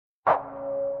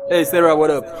Hey Sarah, what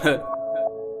up?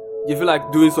 You feel like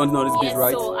doing something on this beat,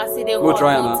 right? So I see they Go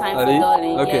try it, no man. time for Ready?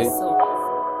 darling. Okay. Yes, so.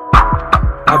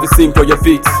 Have you sing for your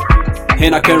beat?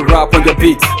 And I can rap on your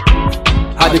beat.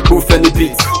 How the proof any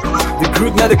beat? The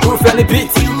Goodman, the proof any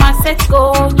beat. My set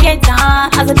go, get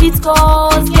down. As the beat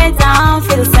goes, get down.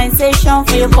 Feel the sensation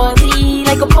for your body,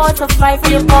 like a butterfly for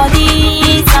your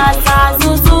body. Zaza,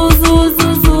 zoo, zoo, zoo,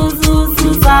 zoo, zoo, zoo,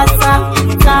 zoo, zaza,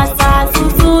 zaza, zoo,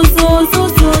 zoo, zoo, zoo,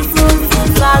 zoo, zoo, zoo,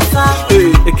 zaza. Hey,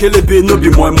 Ekelebe no be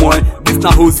moi moi. This na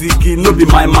Hoziki, no be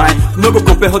my mind. No go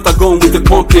compare hot gun with the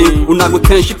pumping. Una go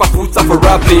 10 ship a put up for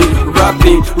rapping,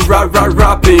 rapping.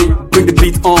 Bring the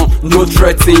beat on, no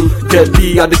threatening. Get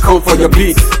B, I dey come for your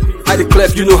beat. I the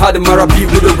clef, you know how the Mara beat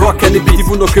with the rock and the beat.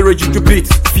 Even no courage you to beat.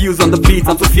 Feels on the beat,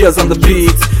 and to fears on the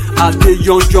beat. I dey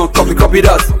young, copy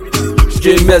that.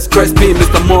 JMS, Crispy,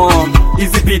 Mr. Mom.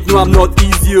 Easy beat, no I'm not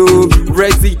easy, oh.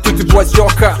 Rexy, Tutti Boys,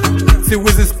 Joker. See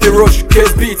Wizzy, Spirosh,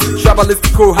 Case Beat.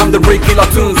 Shabalistico, I'm the Ray Killer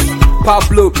Tunes.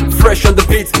 Pablo, fresh on the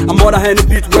beat. I'm on a hand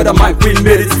beat, where the mic we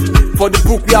made it. For the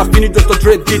book, we have finished Dr.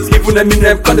 Dre beats. Even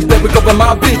Eminem, can the baby cover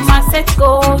my beat. My set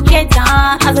go, get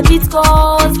down. As the beat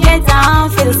goes, get down.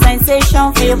 Feel the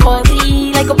sensation for your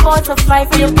body, like a butterfly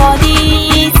for your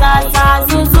body. Zaza,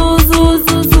 zoo, zoo, zoo,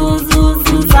 zoo, zoo, zoo,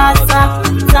 zoo, zaza,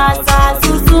 zaza,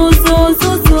 zoo, zoo, zoo,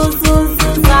 zoo, zoo, zoo,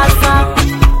 zoo, zaza.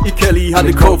 Kelly had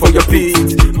the call for your beat.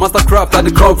 Mastercraft had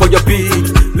the call for your beat.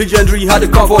 Legendary had the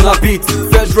call for our beat.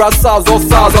 Federal Sounds, all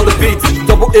stars on the beat.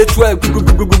 Double A12,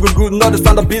 good. Not the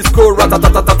standard beat score,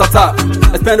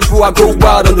 ratatatatata. Expendable, I go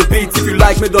wild on the beat. If you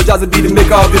like me, don't just be the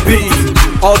maker of the beat.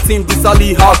 All team, this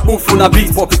Ali, half poof on a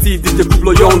beat. Poppy DJ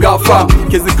Kublo, Young Alpha.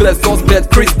 Casey Class, Suspect,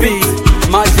 Chris Beat.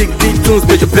 Magic beat tunes,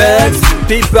 major bags.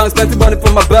 Deep banks, plenty money for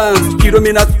my bands. Kilo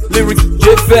Minat, lyrics,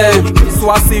 J-Fan.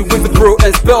 Swasi with the pro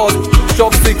and spells.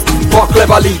 Shop 6, Walk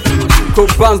cleverly.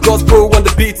 Co-bands, gospel on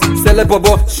the beat.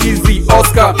 Celebobo, Cheesy,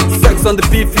 Oscar. Sex on the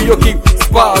beat, Fio keep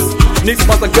spars. Nix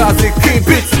Master Gazi, keep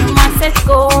it. My set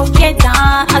go, get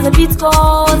down. As the beat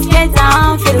goes, get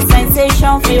down. Feel the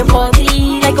sensation for your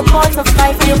body, like a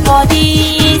butterfly for your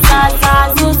body.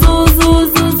 Zaza, zoo, zoo,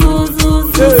 zoo, zoo, zoo, zoo,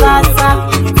 zoo, zaza,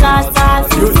 zaza,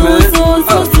 zoo, zoo, zoo,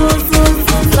 zoo, zoo, zoo,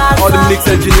 zoo, zaza. All the mix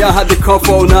engineer had the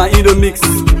comfort, now in the mix.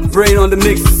 Brain on the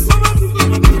mix.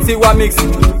 T-Y mix,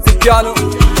 T-Piano,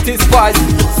 T-Spice,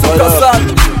 Sukasan.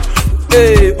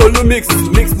 Hey, Olu mix,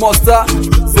 Mix Monster,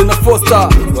 Zena Foster.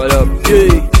 What up?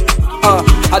 Yeah.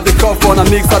 Had the cuff on a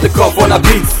mix, had the cuff on a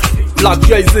beat. Black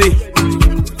Jay-Z,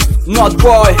 Not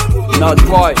Boy,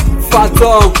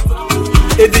 Phantom,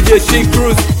 ADJ Shin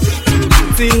Cruise,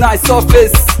 T9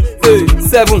 Surface, hey,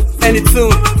 7, any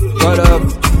tune. What up?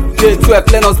 J12,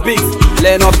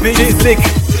 Lenos Beat, G-Sick,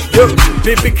 yo,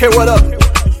 BPK, what up?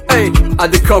 Hey, I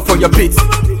dey come for your beat.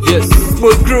 Yes,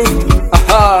 smooth groove.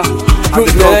 Aha, good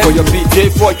I dey come for your beat.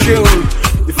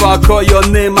 JFortune. If I call your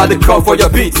name, I dey come for your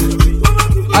beat.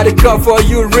 I dey come for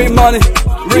you, real money.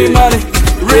 I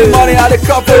dey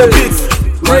come for your beat.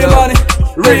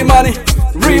 Real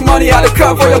money, I dey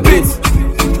come for your beat.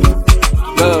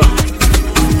 Yeah,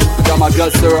 I got my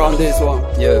guts sir on this one.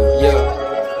 Yeah,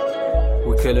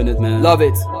 we're killing it, man. Love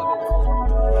it.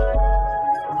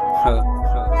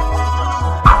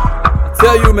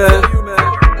 Tell you, man,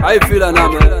 how you feeling now,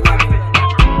 man?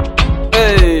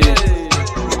 Hey,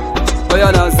 oh yeah,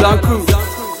 now Zanku.